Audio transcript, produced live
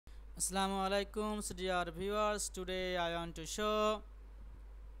Assalamu alaikum dear viewers. Today I want to show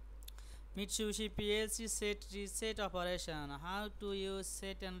Mitsubishi PLC set reset operation. How to use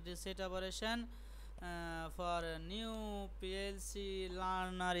set and reset operation for a new PLC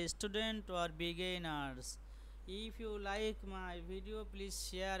learner student or beginners. If you like my video, please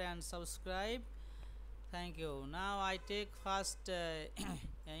share and subscribe. Thank you. Now I take first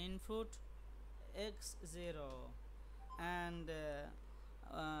input x0 and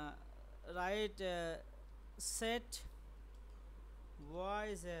uh, write set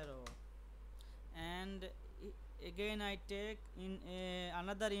y0 and again I take in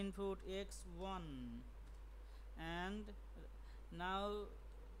another input x1 and now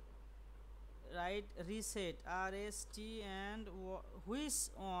write reset rst and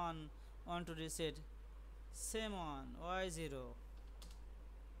which on to reset same on y0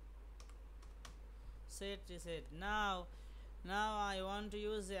 set reset. Now I want to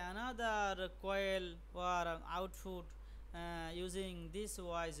use another coil or output using this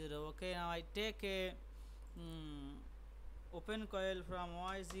y0. Okay, now I take a open coil from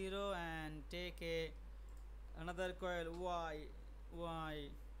y0 and take a another coil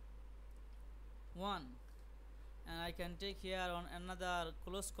y1 and I can take here on another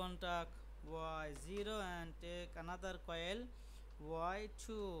close contact y0 and take another coil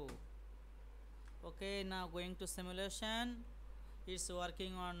y2. Okay, now going to simulation. It's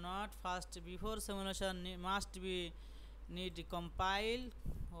working or not. First, before simulation must be need to compile.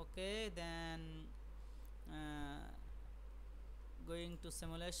 Okay, then going to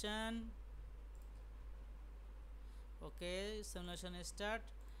simulation. Okay, simulation start.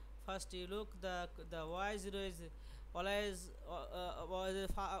 First you look the y0 is always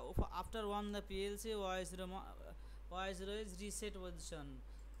after one the PLC y0 is reset position.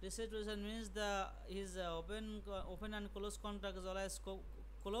 Reset position means the his open and close contact is always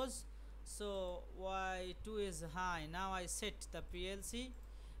close, so y2 is high. Now I set the PLC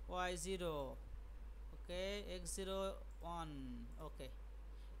y0. Okay, x0 on. Okay,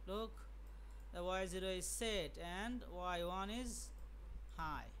 look, the y0 is set and y1 is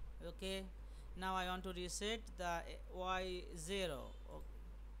high. Okay, now I want to reset the y0. Okay.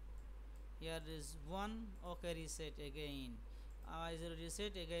 Here is 1. Okay, reset again y0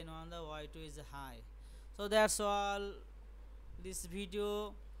 reset again on the y2 is high. So that's all this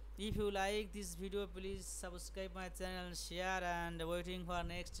video. If you like this video, please subscribe my channel, share, and waiting for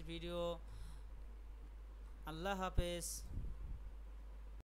next video. Allah Hafiz.